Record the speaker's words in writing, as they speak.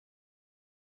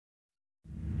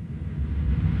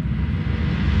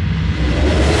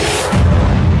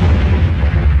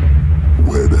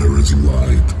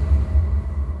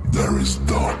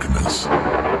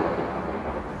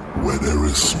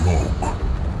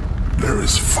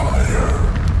is fire.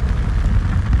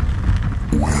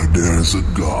 Where there's a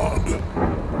god,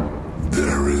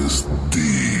 there is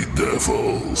the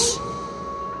devils.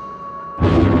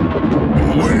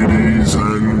 Ladies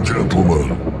and gentlemen,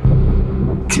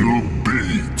 to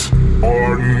beat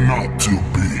or not to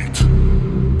beat,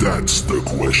 that's the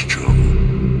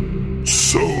question.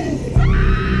 So,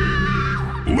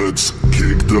 let's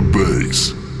kick the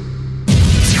bass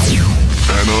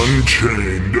and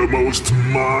unchain the most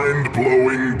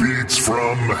mind-blowing beats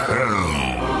from hell.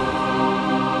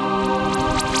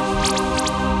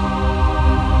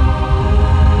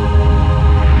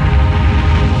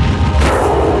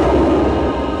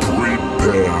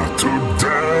 Prepare to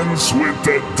dance with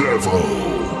the devil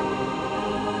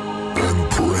and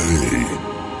pray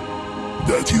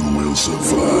that you will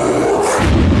survive.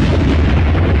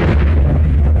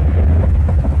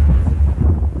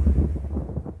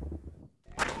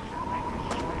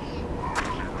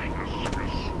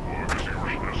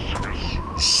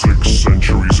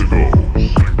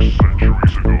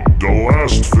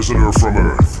 Visitor from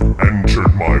Earth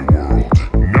entered my world.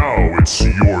 Now it's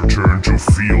your turn to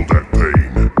feel that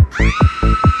pain.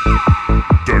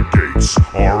 The gates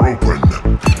are open.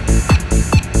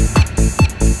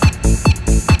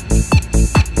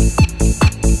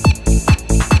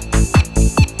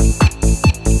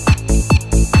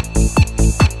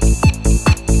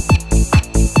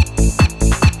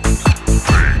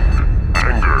 Pain,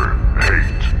 anger,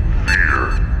 hate, fear,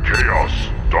 chaos,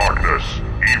 darkness,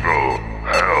 evil,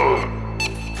 hell.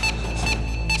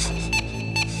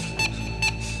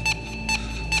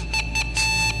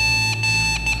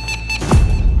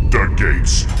 The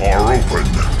gates are open.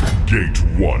 Gate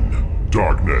 1,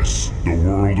 darkness, the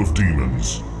world of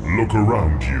demons. Look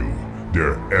around you,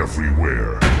 they're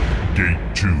everywhere. Gate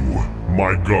 2,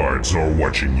 my guards are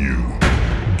watching you.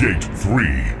 Gate 3,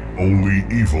 only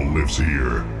evil lives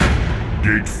here.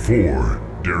 Gate 4,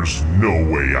 there's no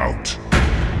way out.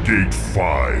 Gate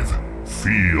 5,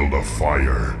 feel the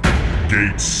fire.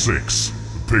 Gate 6,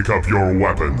 pick up your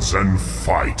weapons and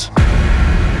fight.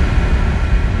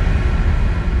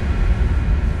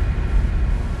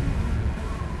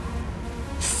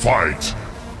 Fight.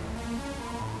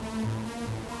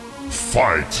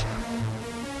 Fight.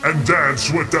 And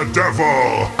dance with the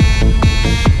devil!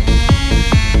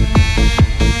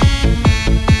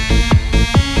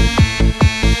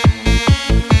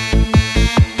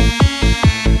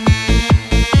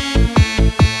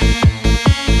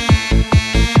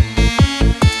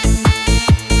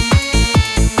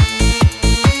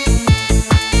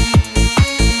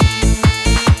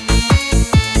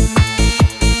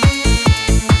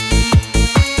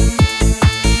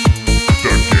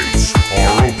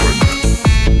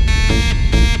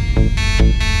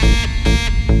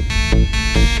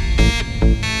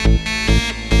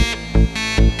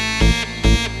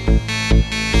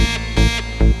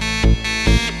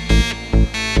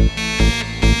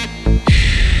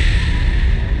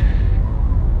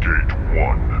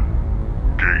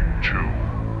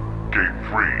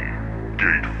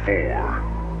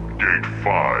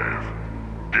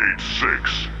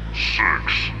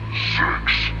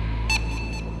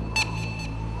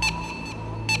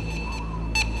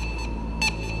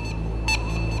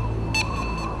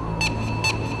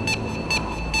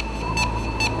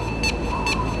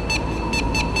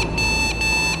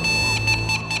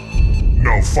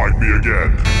 Fight me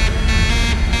again.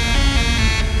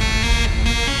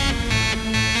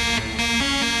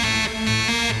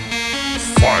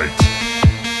 Fight.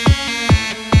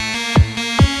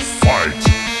 Fight.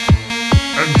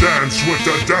 And dance with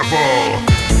the devil.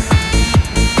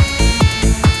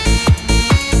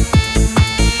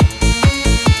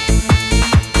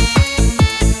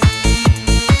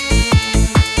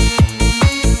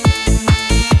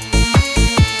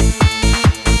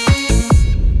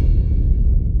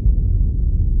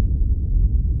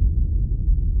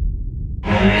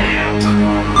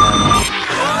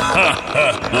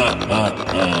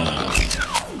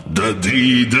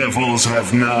 The devils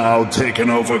have now taken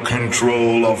over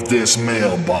control of this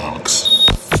mailbox.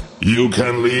 You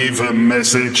can leave a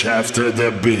message after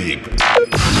the beep.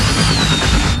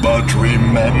 But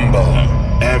remember,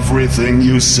 everything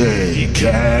you say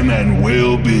can and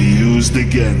will be used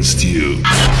against you.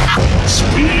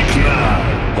 Speak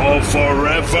now, or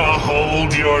forever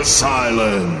hold your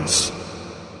silence.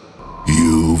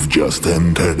 You've just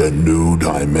entered a new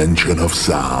dimension of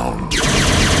sound.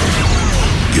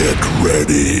 Get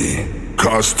ready,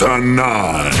 'cause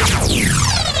tonight,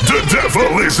 the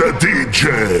devil is a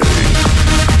DJ.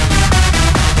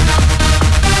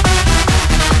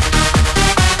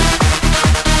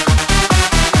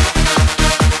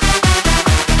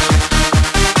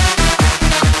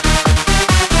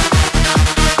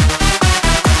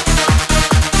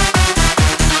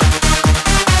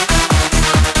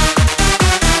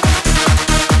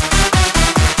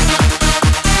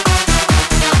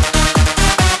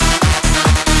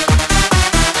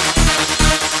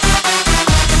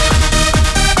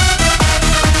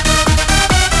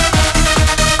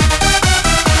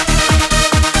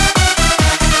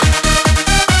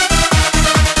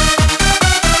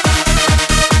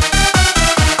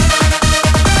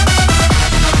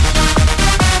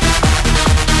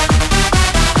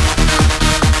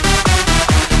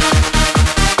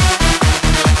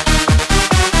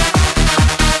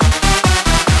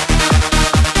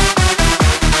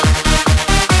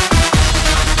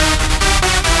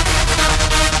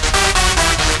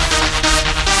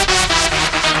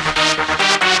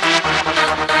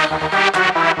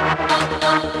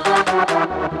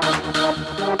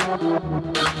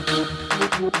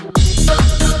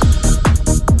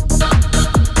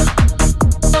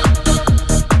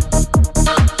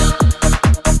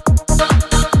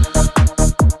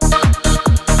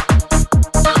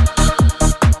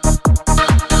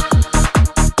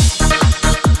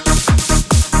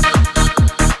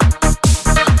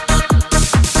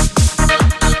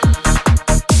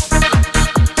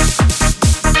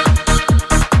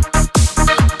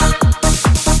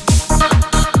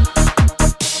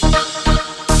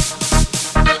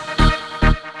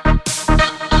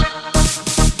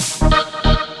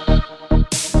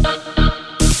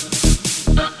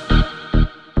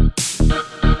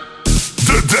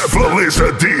 Is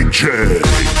a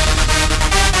DJ.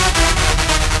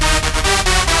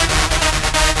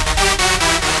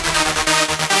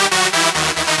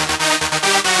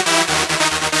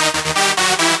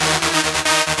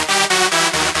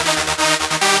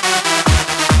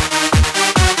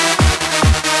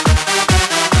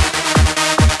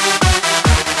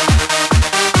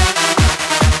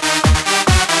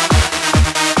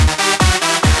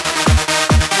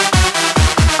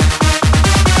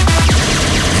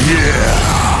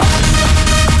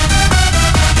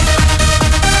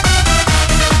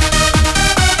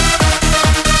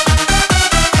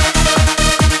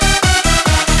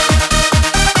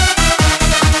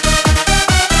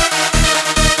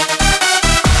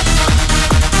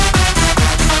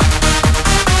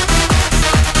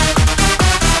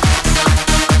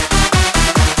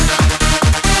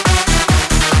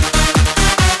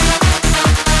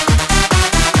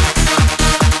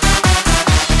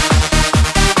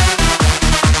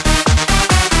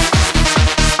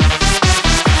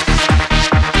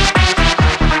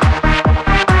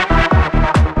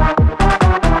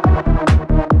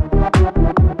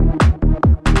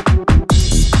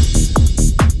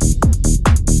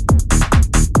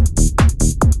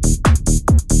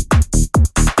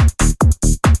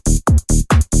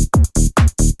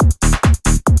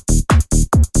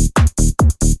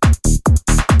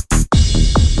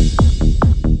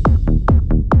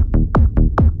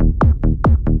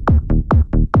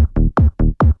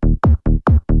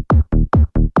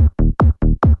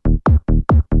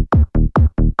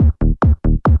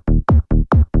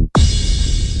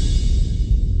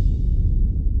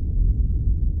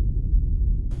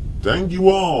 Thank you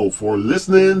all for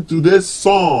listening to this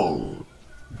song.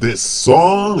 This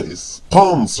song is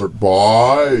sponsored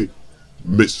by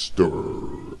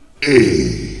Mr.X.